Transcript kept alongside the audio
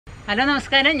Hello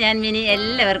നമസ്കാരം, ഞാൻ mini.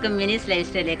 എല്ലാവർക്കും മിനിസ് ലൈഫ്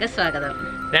സ്റ്റൈലിലേക്ക് സ്വാഗതം.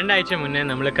 2 ആഴ്ച മുന്നേ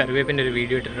നമ്മൾ കറിവേപ്പിൻ്റെ ഒരു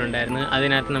വീഡിയോ ഇട്ടിട്ടുണ്ടായിരുന്നു.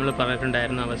 അതിനകത്ത് നമ്മൾ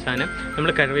പറഞ്ഞിട്ടുണ്ടായിരുന്നു അവസാനം നമ്മൾ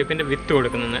കറിവേപ്പിൻ്റെ വിത്ത്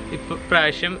കൊടുക്കുന്നത്. ഇപ്പോൾ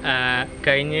പ്രാവശ്യം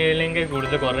കഴിഞ്ഞില്ലെങ്കിൽ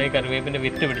കൂടുതൽ കുറേ കറിവേപ്പിൻ്റെ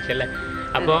വിത്ത് പിടിച്ചല്ലേ?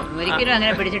 അപ്പോൾ ഒരിക്കലും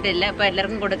അങ്ങനെ പിടിച്ചിട്ടില്ല. അപ്പോൾ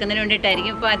എല്ലാവർക്കും കൊടുക്കുന്നതിന്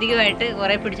വേണ്ടിയിട്ടായിരിക്കും. ഇപ്പോൾ അധികമായിട്ട്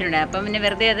കുറേ പിടിച്ചിട്ടുണ്ട്. അപ്പം പിന്നെ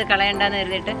വെറുതെ അത് കളയണ്ടെന്ന്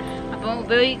കരുതിയിട്ട് അപ്പം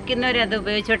ഉപയോഗിക്കുന്നവർ അത്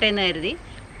ഉപയോഗിച്ചോട്ടെ എന്ന് കരുതി.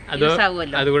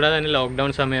 അതുകൂടാതെ തന്നെ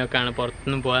ലോക്ക്ഡൗൺ സമയമൊക്കെയാണ്,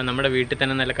 പുറത്തൊന്നും പോകാൻ നമ്മുടെ വീട്ടിൽ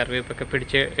തന്നെ നല്ല കറിവേപ്പൊക്കെ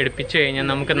എടുപ്പിച്ചു കഴിഞ്ഞാൽ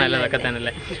നമുക്ക് നല്ലതൊക്കെ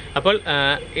തന്നെയല്ലേ. അപ്പോൾ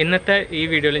ഇന്നത്തെ ഈ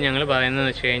വീഡിയോയിൽ ഞങ്ങൾ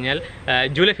പറയുന്നതെന്ന് വെച്ച് കഴിഞ്ഞാൽ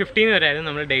ജൂലൈ 15 വരെയായിരുന്നു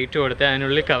നമ്മൾ ഡേറ്റ് കൊടുത്ത്,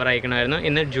 അതിനുള്ളിൽ കവർ അയക്കണമായിരുന്നു.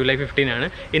 ഇന്ന് ജൂലൈ 15 ആണ്.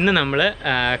 ഇന്ന് നമ്മൾ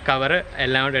കവർ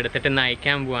എല്ലാം കൂടെ എടുത്തിട്ട് ഇന്ന്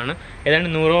അയക്കാൻ പോവാണ്. ഏതാണ്ട്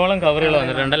 100ഓളം കവറുകൾ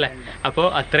വന്നിട്ടുണ്ടല്ലേ. അപ്പോൾ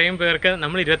അത്രയും പേർക്ക്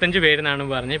നമ്മൾ 25 പേരെന്നാണ്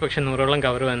പറഞ്ഞത്, പക്ഷെ 100ഓളം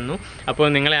കവർ വന്നു. അപ്പോൾ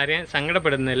നിങ്ങളെ ആരെയും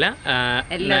സങ്കടപ്പെടുന്നില്ല,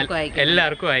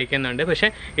 എല്ലാവർക്കും അയക്കുന്നുണ്ട്. പക്ഷേ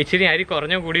ഇച്ചിരി അരി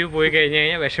കുറഞ്ഞ കൂടി പോയി കഴിഞ്ഞ്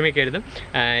കഴിഞ്ഞാൽ വിഷമിക്കരുത്.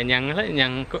 ഞങ്ങളുടെ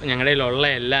കയ്യിലുള്ള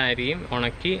എല്ലാ അരിയും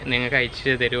ഉണക്കി നിങ്ങൾക്ക്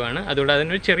അയച്ചു തരുവാണ്. അതുകൊണ്ട്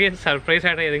അതിനൊരു ചെറിയ സർപ്രൈസ്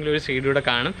ആയിട്ട് ഏതെങ്കിലും ഒരു സീഡൂടെ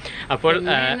കാണും. അപ്പോൾ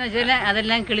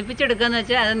അതെല്ലാം കിളിപ്പിച്ചെടുക്കാന്ന്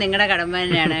വെച്ചാൽ അത് നിങ്ങളുടെ കടമ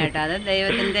തന്നെയാണ് കേട്ടോ. അത്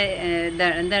ദൈവത്തിന്റെ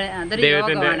അതൊരു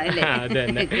യോഗമാണ് അല്ലേ,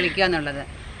 കിളിക്കുക എന്നുള്ളത്.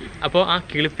 അപ്പോൾ ആ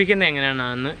കിളിപ്പിക്കുന്നത്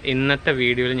എങ്ങനെയാണെന്ന് ഇന്നത്തെ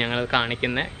വീഡിയോയിൽ ഞങ്ങൾ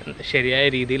കാണിക്കുന്ന ശരിയായ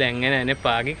രീതിയിൽ എങ്ങനെ തന്നെ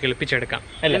പാകി കിളിപ്പിച്ചെടുക്കാം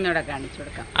അല്ലേ,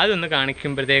 അതൊന്ന്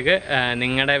കാണിക്കുമ്പോഴത്തേക്ക്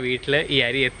നിങ്ങളുടെ വീട്ടിൽ ഈ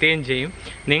അരി എത്തുകയും ചെയ്യും.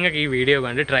 നിങ്ങൾക്ക് ഈ വീഡിയോ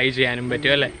കണ്ട് ട്രൈ ചെയ്യാനും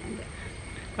പറ്റും അല്ലേ.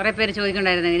 കുറേ പേര്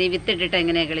ചോദിക്കണ്ടായിരുന്നു ഈ വിത്തിട്ടിട്ട്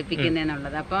എങ്ങനെയാണ്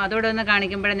കിളിപ്പിക്കുന്നതെന്നുള്ളത്. അപ്പോൾ അതോടെ ഒന്ന്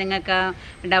കാണിക്കുമ്പോഴേ നിങ്ങൾക്ക് ആ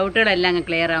ഡൗട്ടുകളെല്ലാം അങ്ങ്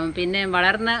ക്ലിയർ ആവും. പിന്നെ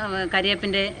വളർന്ന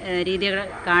കരിവേപ്പിൻ്റെ രീതികൾ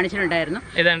കാണിച്ചിട്ടുണ്ടായിരുന്നു.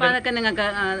 അപ്പോൾ അതൊക്കെ നിങ്ങൾക്ക്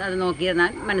അത് നോക്കിയാൽ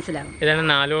മനസ്സിലാവും. ഇതാണ്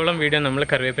 4ഓളം വീഡിയോ നമ്മൾ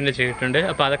കറിവേപ്പിൻ്റെ ചെയ്തിട്ടുണ്ട്.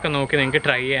 അപ്പോൾ അതൊക്കെ നോക്കി നിങ്ങൾക്ക്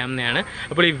ട്രൈ ചെയ്യാവുന്നതാണ്.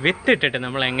 അപ്പോൾ ഈ വിത്തിട്ടിട്ട്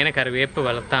നമ്മൾ എങ്ങനെ കറിവേപ്പ്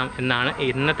വളർത്താം എന്നാണ്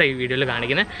ഇന്നത്തെ ഈ വീഡിയോയിൽ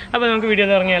കാണിക്കുന്നത്. അപ്പോൾ നമുക്ക് വീഡിയോ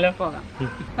തുടങ്ങിയാലോ? പോകാം.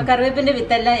 അപ്പോൾ കറിവേപ്പിൻ്റെ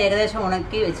വിത്തെല്ലാം ഏകദേശം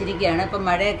ഉണക്കി വെച്ചിരിക്കുകയാണ്. ഇപ്പം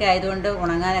മഴയൊക്കെ ആയതുകൊണ്ട്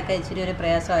ഉണങ്ങാനൊക്കെ ഇച്ചിരി ഒരു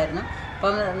പ്രയാസമായിരുന്നു.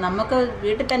 അപ്പം നമുക്ക്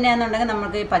വീട്ടിൽ തന്നെയാണെന്നുണ്ടെങ്കിൽ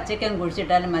നമുക്ക് ഈ പച്ചക്കം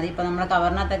കുഴിച്ചിട്ടാലും മതി. ഇപ്പം നമ്മൾ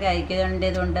കവറിനകത്തൊക്കെ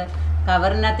അയക്കേണ്ടതുകൊണ്ട്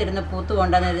കവറിനകത്തിരുന്ന് പൂത്ത്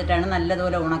കൊണ്ടുവന്ന് എഴുതിയിട്ടാണ്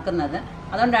നല്ലതുപോലെ ഉണക്കുന്നത്.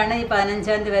 അതുകൊണ്ടാണ് ഈ 15-ാം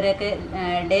തീയതി വരെയൊക്കെ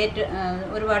ഡേറ്റ്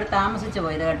ഒരുപാട് താമസിച്ച്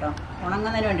പോയത് കേട്ടോ.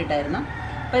 ഉണങ്ങുന്നതിന് വേണ്ടിയിട്ടായിരുന്നു.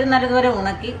 അപ്പോൾ ഇത് നല്ലതുപോലെ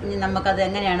ഉണക്കി ഇനി നമുക്കത്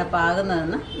എങ്ങനെയാണ്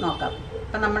പാകുന്നതെന്ന് നോക്കാം.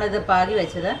 അപ്പം നമ്മളിത് പാകി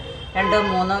വെച്ചത് 2-ഓ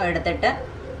 3-ഓ എടുത്തിട്ട്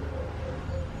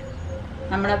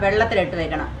നമ്മൾ വെള്ളത്തിലിട്ട്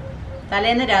വെക്കണം.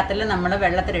 തലേന്ന് രാത്രിയിൽ നമ്മൾ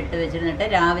വെള്ളത്തിലിട്ട് വെച്ചിരുന്നിട്ട്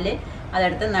രാവിലെ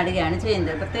അതെടുത്ത് നടുകയാണ്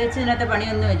ചെയ്യുന്നത്. പ്രത്യേകിച്ച് ഇതിനകത്ത്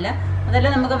പണിയൊന്നുമില്ല.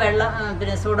 അതെല്ലാം നമുക്ക്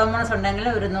പിന്നെ സൂഡോമോണസ് ഉണ്ടെങ്കിൽ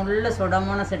ഒരു നുള്ളു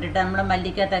സൂഡോമോണസ് ഇട്ടിട്ട് നമ്മൾ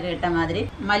മല്ലിക്കകത്തൊക്കെ ഇട്ട മാതിരി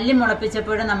മല്ലി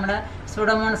മുളപ്പിച്ചപ്പോഴും നമ്മൾ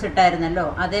സൂഡോമോണസ് ഇട്ടായിരുന്നല്ലോ,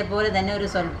 അതേപോലെ തന്നെ ഒരു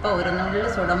നുള്ളു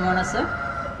സൂഡോമോണസ്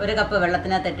 1 കപ്പ്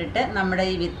വെള്ളത്തിനകത്ത് ഇട്ടിട്ട് നമ്മുടെ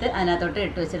ഈ വിത്ത് അതിനകത്തോട്ട്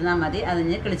ഇട്ട് വെച്ചിരുന്നാൽ മതി.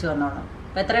 അതിന് കിളിച്ച് വന്നോളും.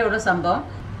 അപ്പോൾ എത്രയേ ഉള്ളൂ സംഭവം.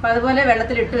 അപ്പോൾ അതുപോലെ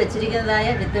വെള്ളത്തിലിട്ട് വെച്ചിരിക്കുന്നതായ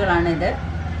വിത്തുകളാണിത്.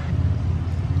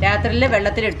 രാത്രിയിൽ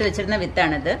വെള്ളത്തിലിട്ട് വെച്ചിരുന്ന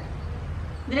വിത്താണിത്.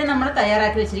 ഇതിൽ നമ്മൾ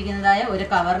തയ്യാറാക്കി വെച്ചിരിക്കുന്നതായ ഒരു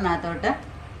കവറിനകത്തോട്ട്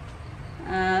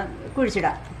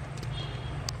കുഴിച്ചിടാം.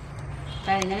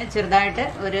 ഇങ്ങനെ ചെറുതായിട്ട്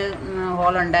ഒരു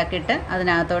ഹോൾ ഉണ്ടാക്കിയിട്ട്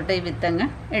അതിനകത്തോട്ട് ഈ വിത്തങ്ങ്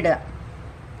ഇടുക.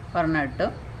 ഒരെണ്ണം ഇട്ടു,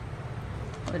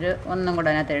 ഒന്നും കൂടെ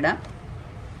അതിനകത്ത് ഇടാം.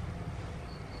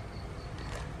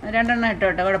 2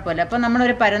 ഇട്ടോട്ടെ, കുഴപ്പമില്ല. അപ്പോൾ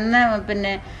നമ്മളൊരു പരന്ന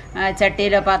പിന്നെ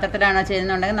ചട്ടിയിലോ പാത്രത്തിലാണോ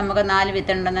ചെയ്യുന്നുണ്ടെങ്കിൽ നമുക്ക് 4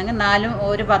 വിത്തുണ്ടെന്നെങ്കിൽ 4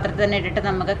 ഒരു പാത്രത്തിൽ തന്നെ ഇട്ടിട്ട്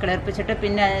നമുക്ക് കിളിർപ്പിച്ചിട്ട്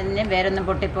പിന്നെ അതിന് വേറൊന്നും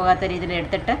പൊട്ടിപ്പോകാത്ത രീതിയിൽ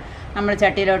എടുത്തിട്ട് നമ്മൾ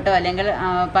ചട്ടിയിലോട്ടോ അല്ലെങ്കിൽ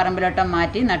പറമ്പിലോട്ടോ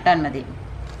മാറ്റി നട്ടാൽ മതി.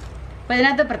 അപ്പോൾ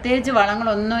ഇതിനകത്ത് പ്രത്യേകിച്ച്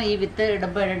വളങ്ങളൊന്നും ഈ വിത്ത്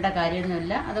ഇടുമ്പോൾ ഇടേണ്ട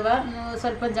കാര്യമൊന്നുമില്ല. അഥവാ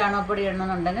സ്വല്പം ചാണകപ്പൊടി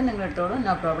ഇടണമെന്നുണ്ടെങ്കിൽ നിങ്ങൾ ഇട്ടോളൂ,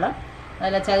 നോ പ്രോബ്ലം.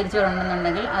 അതല്ല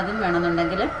ചകിരിച്ചോറുണ്ടെന്നുണ്ടെങ്കിൽ അതും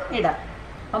വേണമെന്നുണ്ടെങ്കിൽ ഇടാം.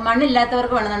 അപ്പോൾ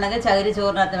മണ്ണില്ലാത്തവർക്ക് വേണമെന്നുണ്ടെങ്കിൽ ചകിരി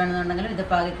ചോറിനകത്ത് വേണമെന്നുണ്ടെങ്കിലും ഇത്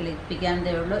പാകി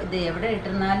കിളിപ്പിക്കാനേ ഉള്ളൂ. ഇത് എവിടെ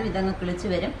ഇട്ടിരുന്നാലും ഇതങ്ങ് കിളിച്ച്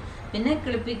വരും. പിന്നെ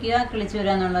കിളിച്ച്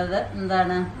വരിക എന്നുള്ളത്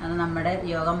എന്താണ്, അത് നമ്മുടെ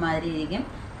യോഗം മാതിരി ഇരിക്കും.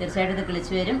 തീർച്ചയായിട്ടും ഇത്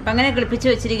കിളിച്ച് വരും. അപ്പം അങ്ങനെ കിളിപ്പിച്ച്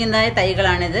വെച്ചിരിക്കുന്നതായ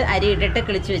തൈകളാണിത്. അരി ഇട്ടിട്ട്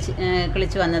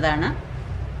കിളിച്ച് വന്നതാണ്.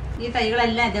 ഈ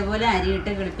തൈകളെല്ലാം ഇതേപോലെ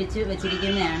അരിയിട്ട് കിളിപ്പിച്ച്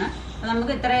വെച്ചിരിക്കുന്നതാണ്. അപ്പോൾ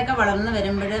നമുക്ക് ഇത്രയൊക്കെ വളർന്ന്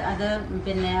വരുമ്പോൾ അത്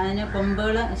പിന്നെ അതിന്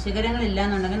കൊമ്പുകൾ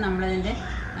ശിഖരങ്ങളില്ലാന്നുണ്ടെങ്കിൽ നമ്മളതിൻ്റെ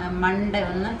മണ്ട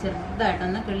ഒന്ന്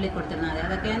ചെറുതായിട്ടൊന്ന് കിള്ളി കൊടുത്തിരുന്നാൽ മതി.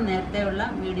 അതൊക്കെ നേരത്തെ ഉള്ള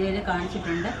വീഡിയോയിൽ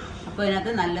കാണിച്ചിട്ടുണ്ട്. അപ്പോൾ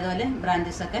ഇതിനകത്ത് നല്ലതുപോലെ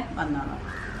ബ്രാഞ്ചസൊക്കെ വന്നോളൂ.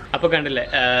 അപ്പോൾ കണ്ടില്ലേ,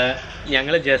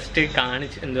 ഞങ്ങൾ ജസ്റ്റ്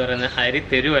കാണിച്ച് എന്താ പറയുന്നത്, അരി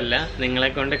തരുമല്ല, നിങ്ങളെ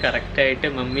കൊണ്ട് കറക്റ്റായിട്ട്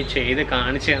മമ്മി ചെയ്ത്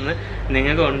കാണിച്ച് തന്ന്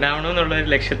നിങ്ങൾക്ക് ഉണ്ടാവണമെന്നുള്ളൊരു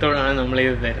ലക്ഷ്യത്തോടാണ്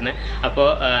നമ്മളിത് തരുന്നത്. അപ്പോൾ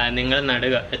നിങ്ങൾ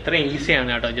നടുക. എത്ര ഈസിയാണ്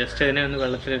കേട്ടോ. ജസ്റ്റ് ഇതിനെ ഒന്ന്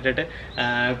വെള്ളത്തിലിട്ടിട്ട്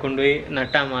കൊണ്ടുപോയി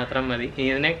നട്ടാൽ മാത്രം മതി.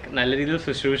 ഇതിനെ നല്ല രീതിയിൽ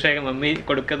ശുശ്രൂഷയൊക്കെ മമ്മി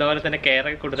കൊടുക്കുന്ന പോലെ തന്നെ കെയർ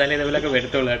കൊടുത്താലേ ഇതുപോലൊക്കെ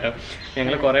വരുത്തുള്ളൂ കേട്ടോ.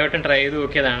 ഞങ്ങൾ കുറേ വട്ടം ട്രൈ ചെയ്ത്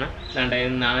നോക്കിയതാണ്.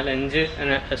 4-5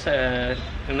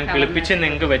 കിളിപ്പിച്ച്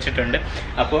നിങ്ങൾക്ക് വെച്ചിട്ടുണ്ട്.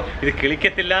 അപ്പോൾ ഇത്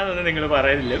കിളിക്കത്തില്ല എന്നൊന്നും നിങ്ങൾ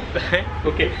പറയില്ല.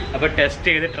 ഓക്കെ. അപ്പോൾ ടെസ്റ്റ്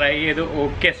ചെയ്ത് ട്രൈ ചെയ്ത്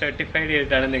ഓക്കെ സർട്ടിഫൈഡ്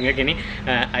ചെയ്തിട്ടാണ് നിങ്ങൾക്ക് ഇനി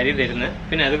അരി തരുന്നത്.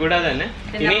 പിന്നെ അതുകൂടാതെ തന്നെ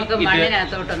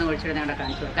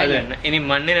അത് തന്നെ ഇനി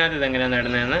മണ്ണിനകത്ത് ഇതെങ്ങനെയാണ്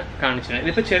നടുന്നതെന്ന് കാണിച്ചത്.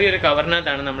 ഇതിപ്പോൾ ചെറിയൊരു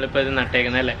കവറിനകത്താണ് നമ്മളിപ്പോൾ ഇത്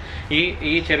നട്ടേക്കുന്നത് അല്ലേ.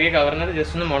 ഈ ചെറിയ കവറിനകത്ത്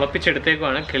ജസ്റ്റ് ഒന്ന്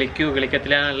മുളപ്പിച്ചെടുത്തേക്കുവാണ്.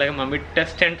 കിളിക്കത്തില്ല എന്നുള്ള മമ്മി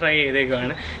ടെസ്റ്റ് ആൻഡ് ട്രൈ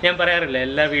ചെയ്തേക്കുവാണ്. ഞാൻ പറയാറില്ല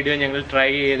എല്ലാ വീഡിയോ ഞങ്ങൾ ട്രൈ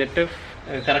ചെയ്തിട്ട്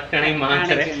കറക്റ്റ് ആണെങ്കിൽ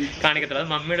മാത്രമേ കാണിക്കത്തുള്ളൂ. അത്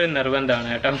മമ്മിയുടെ ഒരു നിർബന്ധമാണ്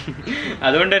കേട്ടോ.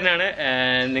 അതുകൊണ്ട് തന്നെയാണ്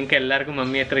നിങ്ങൾക്ക് എല്ലാവർക്കും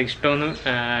മമ്മി എത്ര ഇഷ്ടമെന്ന്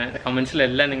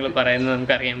കമൻസിലെല്ലാം നിങ്ങൾ പറയുന്നത്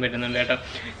നമുക്ക് അറിയാൻ പറ്റുന്നുണ്ട് കേട്ടോ.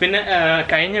 പിന്നെ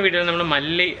കഴിഞ്ഞ വീഡിയോയിൽ നമ്മൾ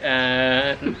മല്ലി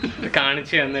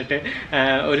കാണിച്ചു തന്നിട്ട്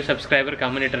ഒരു സബ്സ്ക്രൈബർ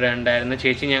കമന്റ് ഇട്ടിട്ടുണ്ടായിരുന്നു,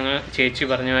 ചേച്ചി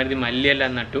പറഞ്ഞ മാതിരി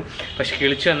മല്ലിയെല്ലാം നട്ടു, പക്ഷെ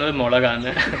കിളിച്ചു വന്നത്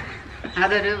മുളകാന്ന്.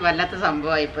 അതൊരു വല്ലാത്ത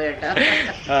സംഭവമായി പോയിട്ടോ.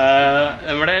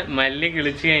 നമ്മുടെ മല്ലി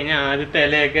കിളിച്ചു കഴിഞ്ഞാൽ ആദ്യത്തെ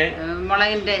ഇലയൊക്കെ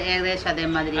മുളകിന്റെ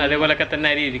ഏകദേശം അതേപോലൊക്കെ തന്നെ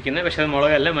അരി ഇരിക്കുന്നത്, പക്ഷെ അത്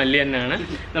മുളകല്ല മല്ലി തന്നെയാണ്.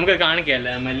 നമുക്ക്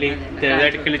കാണിക്കാമല്ല മല്ലി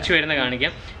ചെറുതായിട്ട് കിളിച്ചു വരുന്ന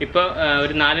കാണിക്കാം. ഇപ്പോൾ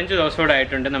ഒരു 4-5 ദിവസത്തോടെ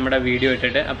ആയിട്ടുണ്ട് നമ്മുടെ വീഡിയോ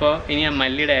ഇട്ടിട്ട്. അപ്പോൾ ഇനി ആ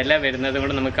മല്ലിയുടെ ഇല വരുന്നതും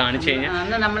കൂടെ നമുക്ക് കാണിച്ചു കഴിഞ്ഞാൽ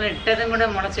അന്ന് നമ്മൾ ഇട്ടതും കൂടെ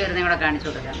മുളച്ചു വരുന്നതും കൂടെ കാണിച്ചു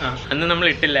കൊടുക്കാം. അന്ന് നമ്മൾ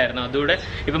ഇട്ടില്ലായിരുന്നു, അതുകൂടെ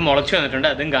ഇപ്പം മുളച്ചു വന്നിട്ടുണ്ട്,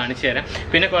 അതും കാണിച്ചു തരാം.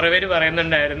 പിന്നെ കുറേ പേര്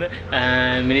പറയുന്നുണ്ടായിരുന്നു,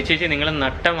 മിനി ചേച്ചി നിങ്ങൾ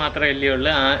നട്ട മാത്രമല്ലേ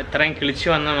ഉള്ളൂ, ഇത്രയും കിളിച്ചു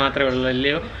വന്നാൽ മാത്രമേ ഉള്ളൂ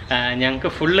അല്ലയോ, ഞങ്ങൾക്ക്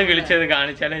ഫുള്ള് കിളിച്ചത്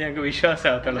കാണിച്ചാലേ ഞങ്ങൾക്ക്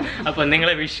വിശ്വാസമാകത്തുള്ളൂ. അപ്പോൾ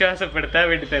നിങ്ങളെ വിശ്വാസപ്പെടുത്താൻ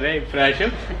വേണ്ടി തന്നെ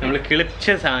ഇപ്രാവശ്യം നമ്മൾ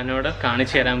കിളിച്ച സാധനോട്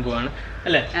കാണിച്ചു തരാൻ പോവാണ്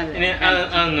അല്ലേ. ഇനി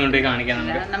അതൊന്നുകൊണ്ട് കാണിക്കാം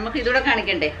നമുക്ക് ഇതൂടെ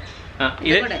കാണിക്കണ്ടേ.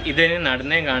 ഇതിന്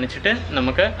നടുന്നേം കാണിച്ചിട്ട്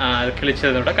നമുക്ക്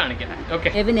കിളിച്ചതോടെ കാണിക്കാം. ഓക്കെ.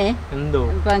 എബിനെ എന്തോ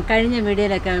ഇപ്പം കഴിഞ്ഞ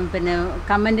വീഡിയോയിലൊക്കെ പിന്നെ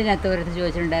കമന്റിനകത്ത് ഓരോരുത്തർ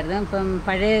ചോദിച്ചിട്ടുണ്ടായിരുന്നു, ഇപ്പം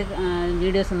പഴയ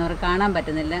വീഡിയോസ് ഒന്നും അവർക്ക് കാണാൻ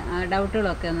പറ്റുന്നില്ല, ആ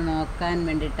ഡൗട്ടുകളൊക്കെ ഒന്ന് നോക്കാൻ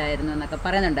വേണ്ടിയിട്ടായിരുന്നു എന്നൊക്കെ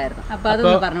പറയുന്നുണ്ടായിരുന്നു. അപ്പോൾ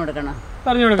അതൊന്ന് പറഞ്ഞു കൊടുക്കണം.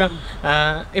 പറഞ്ഞു കൊടുക്കാം.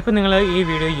 ഇപ്പം നിങ്ങൾ ഈ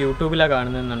വീഡിയോ യൂട്യൂബിലാണ്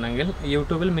കാണുന്നതെന്നുണ്ടെങ്കിൽ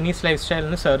യൂട്യൂബിൽ മിനീസ് ലൈഫ് സ്റ്റൈൽ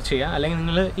എന്ന് സെർച്ച് ചെയ്യുക. അല്ലെങ്കിൽ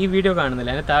നിങ്ങൾ ഈ വീഡിയോ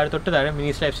കാണുന്നില്ല, അതിന് തൊട്ട് താഴെ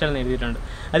മിനീസ് ലൈഫ് സ്റ്റൈൽ എന്ന് എഴുതിയിട്ടുണ്ട്,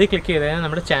 അതിൽ ക്ലിക്ക് ചെയ്ത് കഴിഞ്ഞാൽ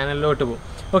നമ്മുടെ ചാനലിലോട്ട് പോകും.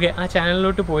 ഓക്കെ. ആ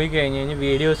ചാനലിലോട്ട് പോയി കഴിഞ്ഞ് കഴിഞ്ഞാൽ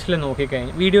വീഡിയോസിൽ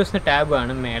നോക്കിക്കഴിഞ്ഞാൽ വീഡിയോസിൻ്റെ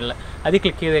ടാബാണ് മേളിൽ, അതിൽ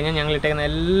ക്ലിക്ക് ചെയ്ത് കഴിഞ്ഞാൽ ഞങ്ങൾ ഇട്ടേക്കുന്ന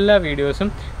എല്ലാ വീഡിയോസും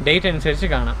ഡേറ്റ് അനുസരിച്ച്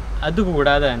കാണാം.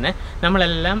 അതുകൂടാതെ തന്നെ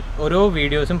നമ്മളെല്ലാം ഓരോ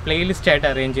വീഡിയോസും പ്ലേലിസ്റ്റായിട്ട്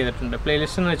അറേഞ്ച് ചെയ്തിട്ടുണ്ട്.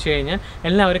 പ്ലേലിസ്റ്റ് എന്ന് വെച്ച് കഴിഞ്ഞാൽ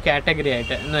എല്ലാം ഒരു കാറ്റഗറി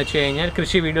ആയിട്ട്, എന്ന് വെച്ച് കഴിഞ്ഞാൽ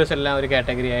കൃഷി വീഡിയോസ് എല്ലാം ഒരു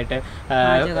കാറ്റഗറി ആയിട്ട്,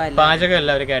 പാചകം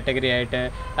എല്ലാം ഒരു കാറ്റഗറി ആയിട്ട്,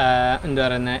 എന്താ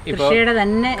പറയുന്നത്, ഇപ്പോൾ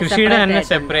കൃഷിയുടെ തന്നെ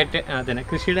സെപ്പറേറ്റ്, അതന്നെ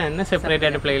കൃഷിയുടെ തന്നെ സെപ്പറേറ്റ്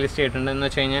ആയിട്ട് പ്ലേലിസ്റ്റ് ചെയ്തിട്ടുണ്ട്. എന്ന്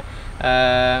വെച്ച് കഴിഞ്ഞാൽ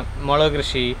മുളക്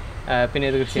കൃഷി, പിന്നെ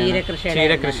ഇത്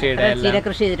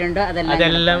ക്ഷീരകൃഷിയുടെ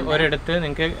അതെല്ലാം ഒരിടത്ത്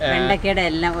നിങ്ങൾക്ക് വെണ്ടക്കയുടെ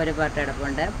എല്ലാം ഒരു പാട്ട്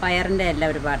കിടപ്പുണ്ട്, പയറിന്റെ എല്ലാം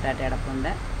ഒരു പാട്ടായിട്ട്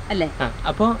കിടപ്പുണ്ട് അല്ലേ.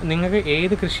 അപ്പോൾ നിങ്ങൾക്ക്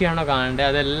ഏത് കൃഷിയാണോ കാണേണ്ടത്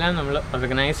അതെല്ലാം നമ്മൾ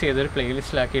ഓർഗനൈസ് ചെയ്തൊരു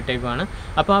പ്ലേലിസ്റ്റിലാക്കിയിട്ടേക്കുവാണ്.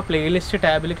 അപ്പോൾ ആ പ്ലേലിസ്റ്റ്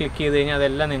ടാബിൽ ക്ലിക്ക് ചെയ്ത് കഴിഞ്ഞാൽ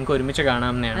അതെല്ലാം നിങ്ങൾക്ക് ഒരുമിച്ച്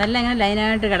കാണാവുന്നതാണ്. അതെല്ലാം ഇങ്ങനെ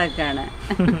ലൈനായിട്ട് കിടക്കുകയാണ്,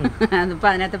 അതിപ്പോൾ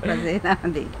അതിനകത്ത് പ്രസ് ചെയ്താൽ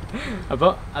മതി.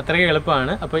 അപ്പോൾ അത്രയും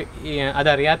എളുപ്പമാണ്. അപ്പോൾ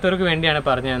അതറിയാത്തവർക്ക് വേണ്ടിയാണ്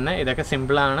പറഞ്ഞു തന്നെ. ഇതൊക്കെ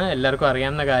സിമ്പിളാണ്, എല്ലാവർക്കും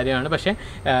അറിയാവുന്ന കാര്യമാണ്. പക്ഷേ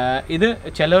ഇത്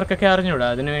ചിലവർക്കൊക്കെ അറിഞ്ഞുകൂടാ,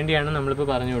 അതിനു വേണ്ടിയാണ് നമ്മളിപ്പോൾ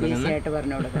പറഞ്ഞു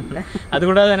കൊടുക്കുന്നത്.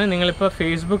 അതുകൂടാതെ തന്നെ നിങ്ങളിപ്പോൾ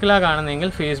ഫേസ്ബുക്കിലാണ്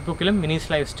കാണുന്നതെങ്കിൽ ഫേസ്ബുക്കിലും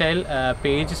മിനീസ് ലൈഫ് സ്റ്റൈൽ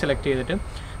പേജ് സെലക്ട് ചെയ്തിട്ട്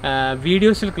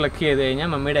വീഡിയോസിൽ ക്ലിക്ക് ചെയ്ത് കഴിഞ്ഞാൽ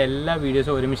മമ്മിയുടെ എല്ലാ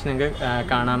വീഡിയോസും ഒരുമിച്ച് നിങ്ങൾക്ക്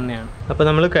കാണാവുന്നതാണ്. അപ്പോൾ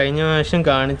നമ്മൾ കഴിഞ്ഞ പ്രാവശ്യം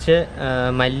കാണിച്ച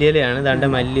മല്ലിയിലയാണ്, ദാണ്ട്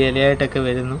മല്ലിയിലയായിട്ടൊക്കെ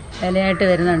ഇലയായിട്ട്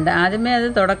വരുന്നുണ്ട്. ആദ്യമേ അത്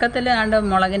തുടക്കത്തിൽ ദാണ്ട്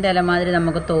മുളകിൻ്റെ ഇല മാതിരി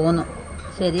നമുക്ക് തോന്നും.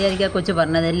 ശരിയായിരിക്കും കൊച്ചു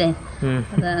പറഞ്ഞതല്ലേ,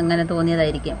 അത് അങ്ങനെ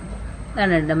തോന്നിയതായിരിക്കും.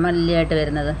 ഇതാണ് മല്ലിയായിട്ട്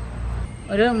വരുന്നത്.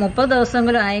 ഒരു 30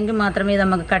 ദിവസമെങ്കിലും ആയെങ്കിൽ മാത്രമേ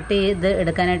നമുക്ക് കട്ട് ചെയ്ത്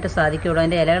എടുക്കാനായിട്ട് സാധിക്കുകയുള്ളൂ.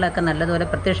 അതിൻ്റെ ഇലകളൊക്കെ നല്ലതുപോലെ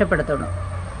പ്രത്യക്ഷപ്പെടുത്തുള്ളൂ.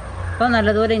 അപ്പോൾ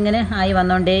നല്ലതുപോലെ ഇങ്ങനെ ആയി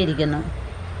വന്നുകൊണ്ടേയിരിക്കുന്നു.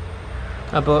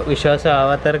 അപ്പോൾ വിശ്വാസം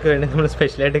ആവാത്തവർക്ക് വേണ്ടി നമ്മൾ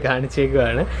സ്പെഷ്യലായിട്ട്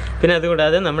കാണിച്ചേക്കുവാണ്. പിന്നെ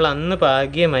അതുകൂടാതെ നമ്മൾ അന്ന്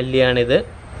പാകിയ മല്ലിയാണിത്,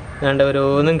 അതുകൊണ്ട്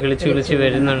ഓരോന്നും കിളിച്ച്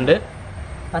വരുന്നുണ്ട്.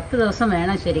 10 ദിവസം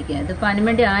വേണം ശരിക്കും. ഇതിപ്പോൾ അതിന്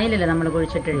വേണ്ടി ആയില്ലല്ലോ നമ്മൾ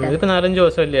കുഴിച്ചിട്ടിട്ട്. ഇതിപ്പോൾ 4-5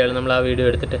 ദിവസമല്ലേ നമ്മൾ ആ വീഡിയോ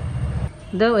എടുത്തിട്ട്.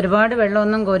 ഇത് ഒരുപാട്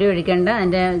വെള്ളമൊന്നും കോരി ഒഴിക്കേണ്ട,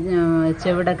 അതിൻ്റെ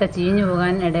ചുവടൊക്കെ ചീഞ്ഞു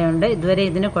പോകാൻ ഇടയുണ്ട്. ഇതുവരെ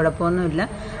ഇതിന് കുഴപ്പമൊന്നുമില്ല.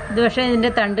 ഇത് പക്ഷേ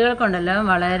ഇതിൻ്റെ തണ്ടുകൾക്കുണ്ടല്ലോ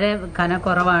വളരെ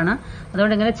കനക്കുറവാണ്,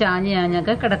 അതുകൊണ്ട് ഇങ്ങനെ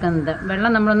ചാഞ്ഞൊക്കെ കിടക്കുന്നത്.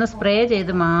 വെള്ളം നമ്മളൊന്ന് സ്പ്രേ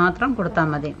ചെയ്ത് മാത്രം കൊടുത്താൽ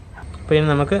മതി. പിന്നെ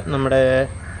നമുക്ക് നമ്മുടെ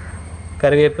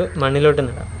കറിവേപ്പ് മണ്ണിലോട്ട്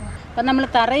നടാം. അപ്പം നമ്മൾ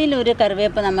തറയിൽ ഒരു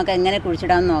കറിവേപ്പ് നമുക്ക് എങ്ങനെ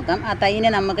കുഴിച്ചിടാമെന്ന് നോക്കാം. ആ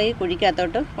തൈനെ നമുക്ക് ഈ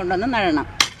കുഴിക്കകത്തോട്ട് കൊണ്ടുവന്ന് നടണം.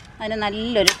 അതിന്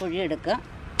നല്ലൊരു കുഴി എടുക്കുക.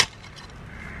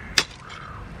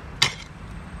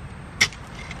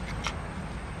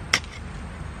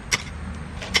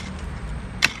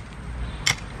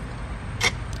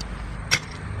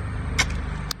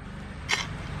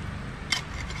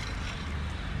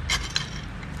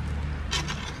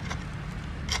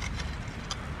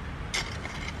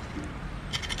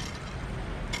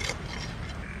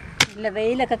 ഇല്ല,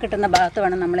 വെയിലൊക്കെ കിട്ടുന്ന ഭാഗത്ത്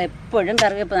വേണം നമ്മൾ എപ്പോഴും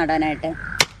കറിവേപ്പ് നടാനായിട്ട്.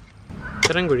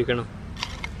 ഇത്രയും കുഴിക്കണം,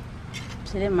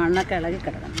 ശരി മണ്ണൊക്കെ ഇളകി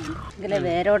കിടക്കണം, എങ്കിലേ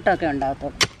വേരോട്ടമൊക്കെ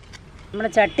ഉണ്ടാകത്തുള്ളൂ. നമ്മൾ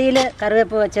ചട്ടിയിൽ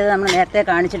കറിവേപ്പ് വെച്ചത് നമ്മൾ നേരത്തെ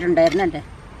കാണിച്ചിട്ടുണ്ടായിരുന്നല്ലേ,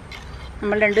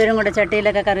 നമ്മൾ രണ്ടുപേരും കൂടെ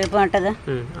ചട്ടിയിലൊക്കെ കറിവേപ്പ് നട്ടത്.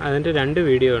 അതിൻ്റെ 2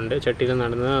 വീഡിയോ ഉണ്ട്, ചട്ടിയിൽ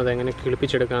നടന്നത്, അതെങ്ങനെ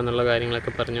കിളിപ്പിച്ചെടുക്കാന്നുള്ള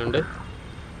കാര്യങ്ങളൊക്കെ പറഞ്ഞുകൊണ്ട്.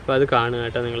 അപ്പോൾ അത് കാണുക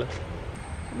കേട്ടോ നിങ്ങൾ.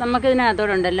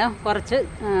 നമുക്കിതിനകത്തോടുണ്ടല്ലോ കുറച്ച്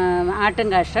ആട്ടും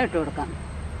കാഷ്ടം ഇട്ട് കൊടുക്കാം.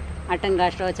 ആട്ടും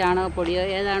കാഷ്ടമോ ചാണകപ്പൊടിയോ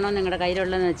ഏതാണോ നിങ്ങളുടെ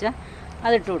കയ്യിലുള്ളതെന്ന് വെച്ചാൽ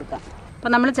അതിട്ട് കൊടുക്കാം.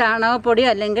 അപ്പോൾ നമ്മൾ ചാണകപ്പൊടിയോ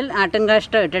അല്ലെങ്കിൽ ആട്ടും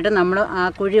കാഷ്ടം ഇട്ടിട്ട് നമ്മൾ ആ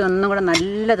കുഴി ഒന്നും കൂടെ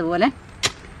നല്ലതുപോലെ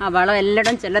ആ വളം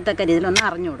എല്ലായിടും ചെല്ലത്തക്ക രീതിയിൽ ഒന്ന്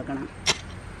അറിഞ്ഞു കൊടുക്കണം.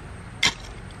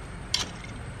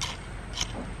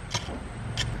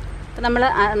 അപ്പോൾ നമ്മൾ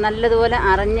നല്ലതുപോലെ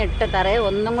അറിഞ്ഞിട്ട് തറയെ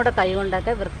ഒന്നും കൂടെ കൈ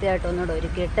കൊണ്ടൊക്കെ വൃത്തിയായിട്ട് ഒന്നുകൂടെ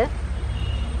ഒരുക്കിയിട്ട്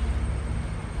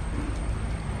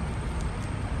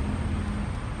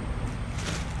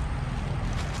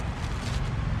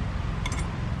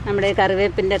നമ്മുടെ ഈ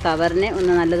കറിവേപ്പിൻ്റെ കവറിനെ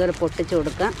ഒന്ന് നല്ലതുപോലെ പൊട്ടിച്ചു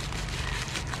കൊടുക്കാം.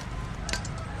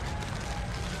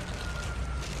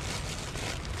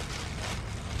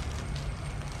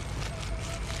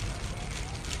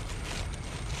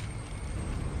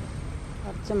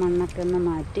 കുറച്ച് മണ്ണൊക്കെ ഒന്ന്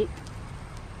മാറ്റി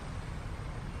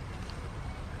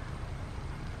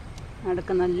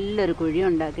നടുക്ക് നല്ലൊരു കുഴി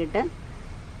ഉണ്ടാക്കിയിട്ട്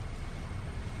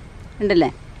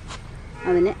ഉണ്ടല്ലേ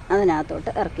അതിനകത്തോട്ട്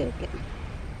ഇറക്കി വയ്ക്കാം.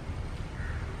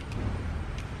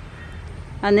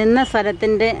 നിന്ന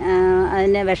സ്ഥലത്തിൻ്റെ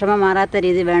അതിൻ്റെ വിഷമം മാറാത്ത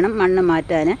രീതി വേണം മണ്ണ്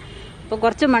മാറ്റാൻ. അപ്പോൾ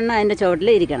കുറച്ച് മണ്ണ് അതിൻ്റെ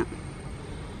ചുവട്ടിൽ ഇരിക്കണം.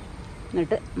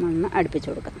 എന്നിട്ട് മണ്ണ് അടുപ്പിച്ച്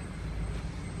കൊടുക്കാം.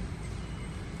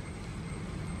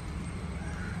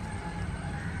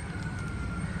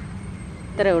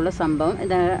 ഇത്രയേ ഉള്ളൂ സംഭവം.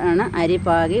 ഇതാണ് അരി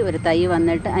പാകി ഒരു തൈ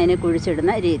വന്നിട്ട് അതിനെ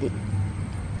കുഴിച്ചിടുന്ന രീതി.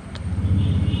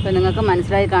 അപ്പോൾ നിങ്ങൾക്ക്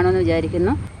മനസ്സിലായി കാണുമെന്ന്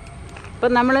വിചാരിക്കുന്നു.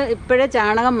 അപ്പം നമ്മൾ ഇപ്പോഴേ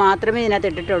ചാണകം മാത്രമേ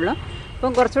ഇതിനകത്ത് ഇട്ടിട്ടുള്ളൂ.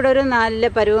 അപ്പം കുറച്ചുകൂടെ ഒരു നല്ല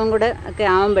പരുവം കൂടെ ഒക്കെ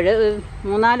ആകുമ്പോൾ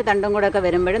 3-4 തണ്ടും കൂടെ ഒക്കെ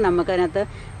വരുമ്പോൾ നമുക്കതിനകത്ത്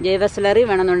ജൈവ സ്ലറി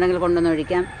വേണമെന്നുണ്ടെങ്കിൽ കൊണ്ടുവന്ന്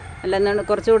ഒഴിക്കാം. അല്ലെന്നുണ്ടെങ്കിൽ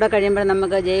കുറച്ചുകൂടെ കഴിയുമ്പോൾ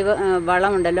നമുക്ക് ജൈവ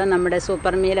വളമുണ്ടല്ലോ, നമ്മുടെ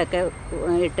സൂപ്പർ മീലൊക്കെ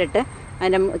ഇട്ടിട്ട്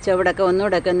അതിൻ്റെ ചുവടൊക്കെ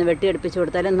ഒന്നുകൂടെയൊക്കെ ഒന്ന് വെട്ടിയെടുപ്പിച്ച്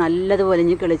കൊടുത്താൽ നല്ലതുപോലെ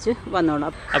ഇനി കിളിച്ച്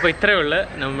വന്നോളാം. അപ്പോൾ ഇത്രയേ ഉള്ളൂ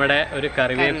നമ്മുടെ ഒരു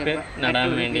കറിവേപ്പ്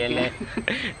നടാൻ വേണ്ടി അല്ലേ,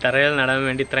 തറയിൽ നടാൻ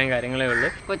വേണ്ടി ഇത്രയും കാര്യങ്ങളേ ഉള്ളൂ.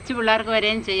 കൊച്ചു പിള്ളേർക്ക്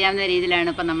വരെയും ചെയ്യാവുന്ന രീതിയിലാണ്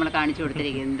ഇപ്പം നമ്മൾ കാണിച്ചു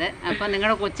കൊടുത്തിരിക്കുന്നത്. അപ്പോൾ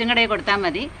നിങ്ങളുടെ കൊച്ചുങ്ങടെ കൊടുത്താൽ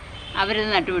മതി, അവരിത്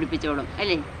നട്ടുപിടിപ്പിച്ചോളും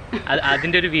അല്ലേ.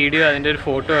 അതിൻ്റെ ഒരു വീഡിയോ, അതിൻ്റെ ഒരു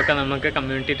ഫോട്ടോ ഒക്കെ നമുക്ക്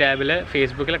കമ്മ്യൂണിറ്റി ടാബിൽ,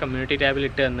 ഫേസ്ബുക്കിലെ കമ്മ്യൂണിറ്റി ടാബിൽ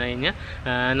ഇട്ട് തന്നു കഴിഞ്ഞാൽ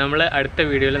നമ്മൾ അടുത്ത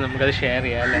വീഡിയോയിൽ നമുക്കത് ഷെയർ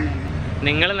ചെയ്യാം അല്ലേ.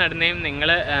 നിങ്ങൾ നടുന്നതും നിങ്ങൾ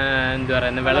എന്താ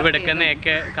പറയുന്നത്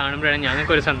വിളവെടുക്കുന്നതൊക്കെ കാണുമ്പോഴാണ്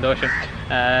ഞങ്ങൾക്കൊരു സന്തോഷം.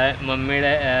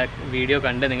 മമ്മിയുടെ വീഡിയോ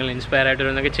കണ്ട് നിങ്ങൾ ഇൻസ്പയർ ആയിട്ട്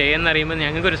വരുന്നതൊക്കെ ചെയ്യുന്നറിയുമ്പോൾ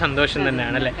ഞങ്ങൾക്കൊരു സന്തോഷം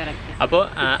തന്നെയാണല്ലേ. അപ്പോൾ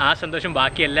ആ സന്തോഷം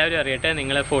ബാക്കി എല്ലാവരും അറിയട്ടെ.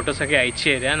 നിങ്ങൾ ഫോട്ടോസൊക്കെ അയച്ചു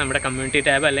തരിക നമ്മുടെ കമ്മ്യൂണിറ്റി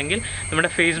ടാബ് അല്ലെങ്കിൽ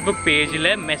നമ്മുടെ ഫേസ്ബുക്ക് പേജിൽ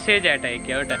മെസ്സേജ് ആയിട്ട്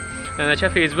അയക്കുക കേട്ടോ. എന്ന്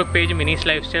വെച്ചാൽ Facebook page മിനീസ്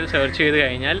life style search ചെയ്ത്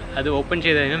കഴിഞ്ഞാൽ അത് ഓപ്പൺ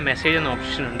ചെയ്ത് കഴിഞ്ഞാൽ മെസ്സേജ് എന്ന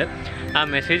ഓപ്ഷൻ ഉണ്ട്. ആ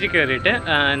മെസ്സേജ് കയറിയിട്ട്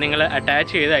നിങ്ങൾ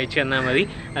അറ്റാച്ച് ചെയ്ത് അയച്ചു തന്നാൽ മതി,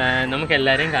 നമുക്ക്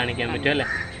എല്ലാവരെയും കാണിക്കാൻ പറ്റും അല്ലേ.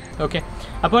 ഓക്കെ,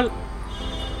 അപ്പോൾ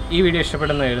ഈ വീഡിയോ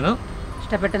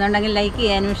ഇഷ്ടപ്പെടുന്നുണ്ടെങ്കിൽ ലൈക്ക്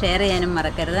ചെയ്യാനും ഷെയർ ചെയ്യാനും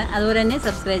മറക്കരുത്. അതുപോലെ തന്നെ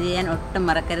സബ്സ്ക്രൈബ് ചെയ്യാൻ ഒട്ടും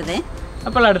മറക്കരുത്.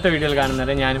 അപ്പോൾ അടുത്ത വീഡിയോയിൽ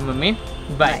കാണുന്നത് ഞാനും മമ്മി.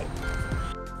 ബൈ.